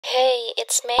Hey,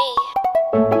 it's May.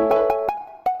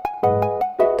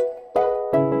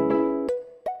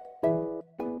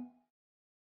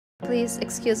 Please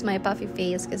excuse my puffy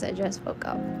face because I just woke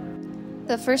up.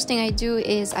 The first thing I do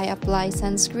is I apply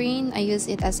sunscreen. I use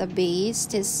it as a base.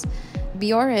 This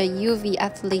Biore UV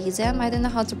Athlizm. I don't know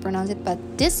how to pronounce it, but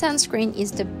this sunscreen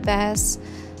is the best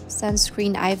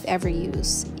sunscreen I've ever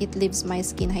used. It leaves my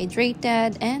skin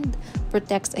hydrated and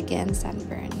protects against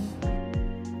sunburn.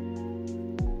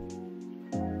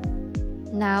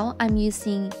 Now I'm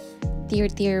using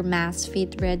Tirtir Mask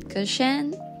Fit Red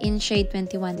Cushion in shade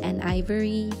 21 and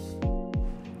Ivory.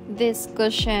 This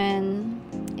cushion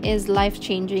is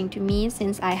life-changing to me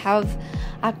since I have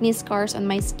acne scars on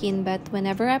my skin, but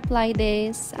whenever I apply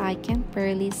this, I can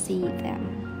barely see them.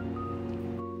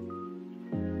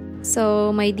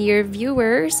 So my dear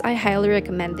viewers, I highly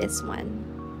recommend this one.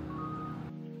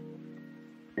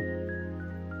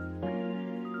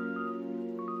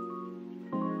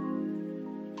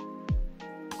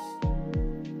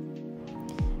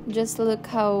 Just look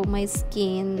how my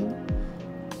skin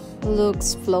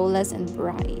looks flawless and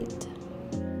bright.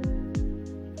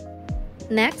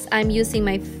 Next, I'm using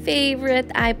my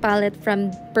favorite eye palette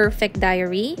from Perfect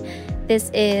Diary. This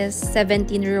is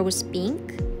 17 Rose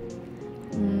Pink.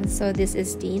 So this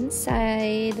is the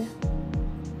inside.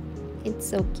 It's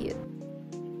so cute.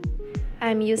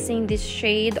 I'm using this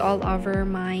shade all over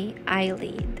my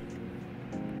eyelid.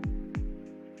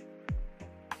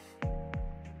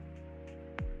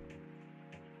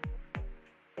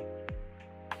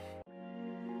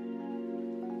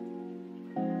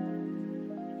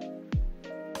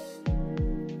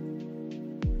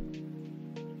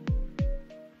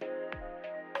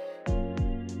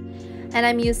 And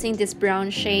I'm using this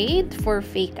brown shade for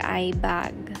fake eye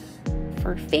bag,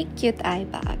 for fake cute eye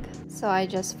bag. So I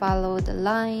just follow the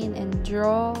line and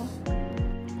draw,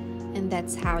 and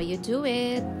that's how you do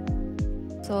it.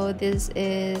 So this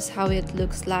is how it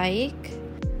looks like,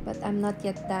 but I'm not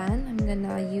yet done. I'm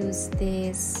gonna use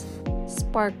this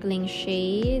sparkling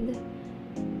shade.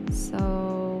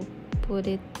 So put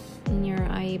it in your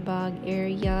eye bag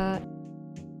area.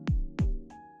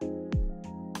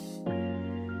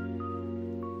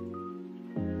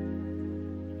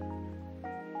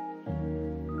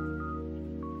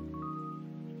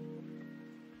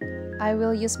 I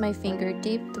will use my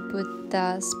fingertip to put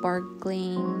the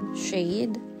sparkling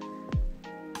shade.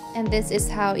 And this is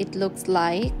how it looks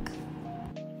like.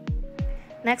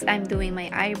 Next, I'm doing my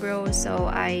eyebrows, so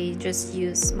I just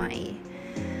use my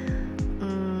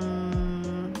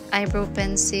eyebrow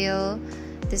pencil.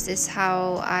 This is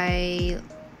how I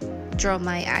draw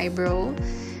my eyebrow.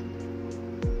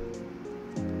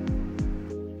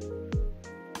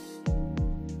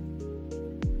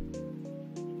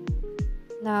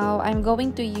 Now, I'm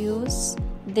going to use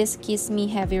this Kissme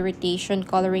Heavy Rotation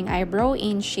Coloring Eyebrow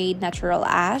in shade Natural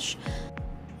Ash.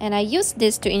 And I use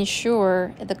this to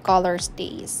ensure the color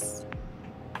stays.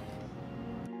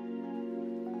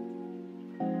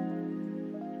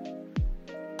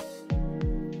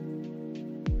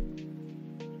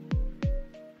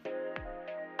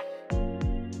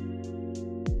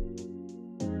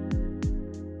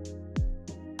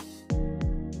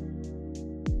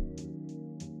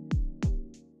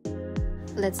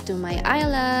 Let's do my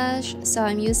eyelash. So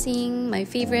I'm using my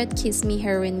favorite Kissme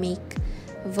Heroine Make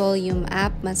Volume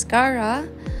Up Mascara.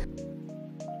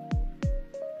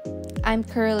 I'm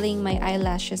curling my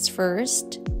eyelashes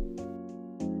first.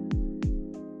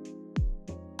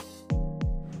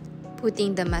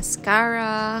 Putting the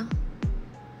mascara.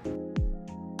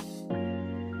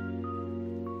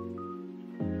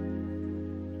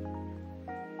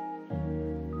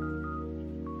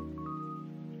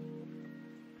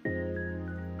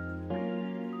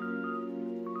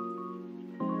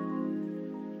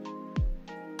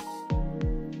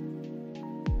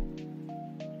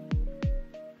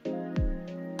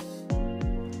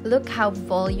 Look how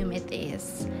volume it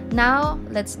is. Now,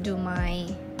 let's do my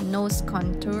nose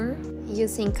contour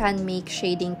using Canmake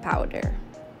shading powder.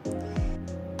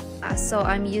 So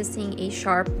I'm using a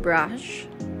sharp brush.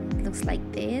 It looks like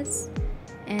this.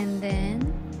 And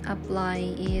then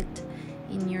apply it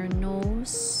in your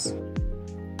nose.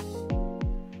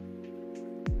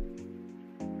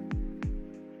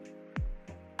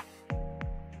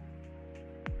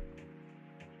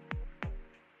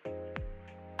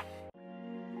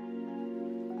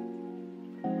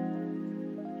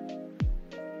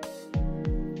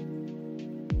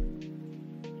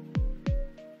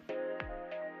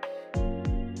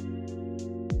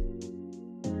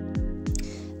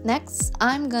 Next,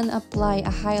 I'm gonna apply a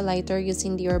highlighter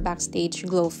using Dior Backstage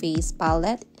Glow Face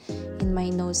palette in my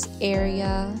nose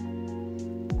area.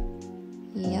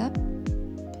 Yep.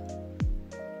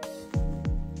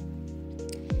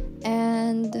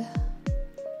 And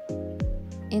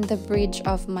in the bridge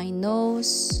of my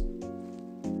nose,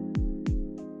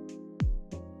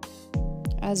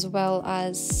 as well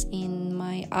as in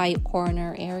my eye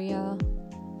corner area.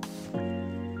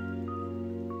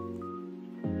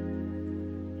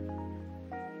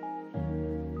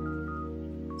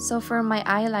 So for my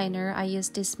eyeliner, I use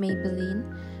this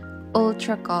Maybelline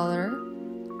Ultra color.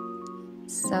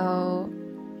 So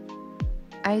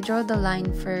I draw the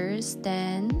line first,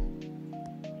 then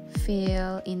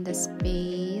fill in the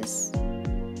space.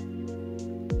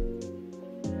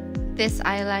 This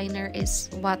eyeliner is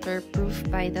waterproof,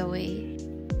 by the way.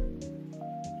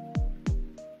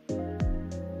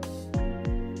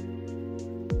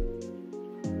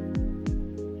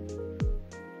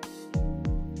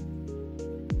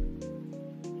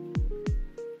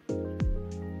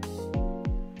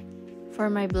 For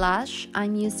my blush,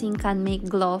 I'm using Canmake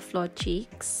Glow Flow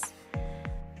Cheeks.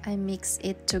 I mix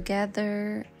it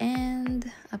together and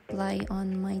apply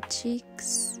on my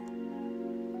cheeks.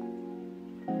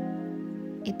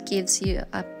 It gives you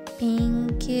a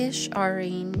pinkish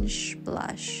orange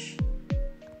blush.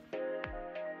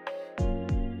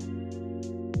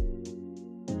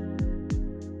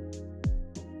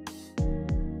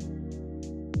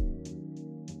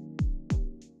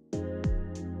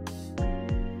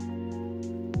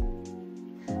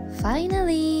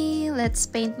 Finally, let's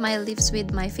paint my lips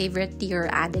with my favorite Dior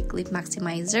Addict Lip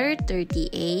Maximizer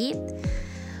 38.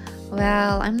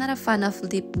 Well, I'm not a fan of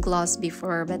lip gloss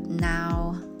before, but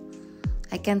now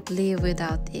I can't live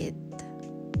without it.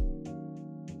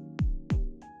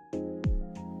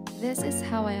 This is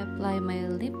how I apply my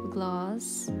lip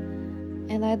gloss,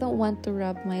 and I don't want to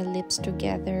rub my lips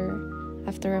together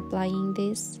after applying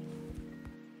this.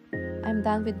 I'm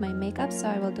done with my makeup, so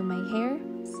I will do my hair.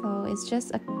 So it's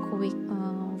just a quick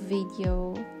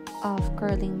video of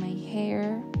curling my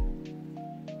hair.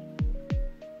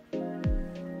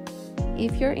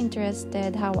 If you're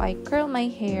interested how I curl my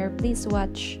hair, please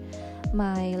watch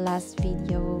my last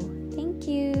video. Thank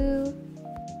you.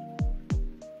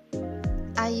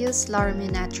 I use L'Oreal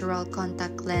Natural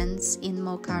contact lens in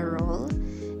Mocha Roll.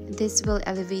 This will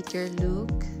elevate your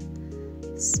look.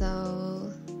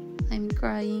 So I'm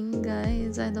crying,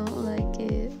 guys. I don't like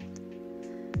it.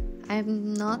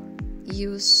 I'm not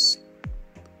used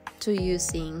to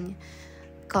using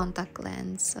contact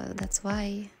lens, so that's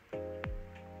why.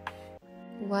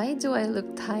 Why do I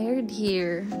look tired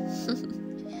here?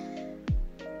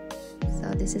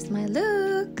 So this is my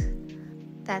look.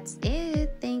 That's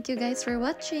it. Thank you guys for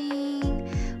watching.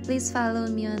 Please follow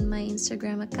me on my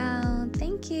Instagram account.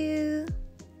 Thank you.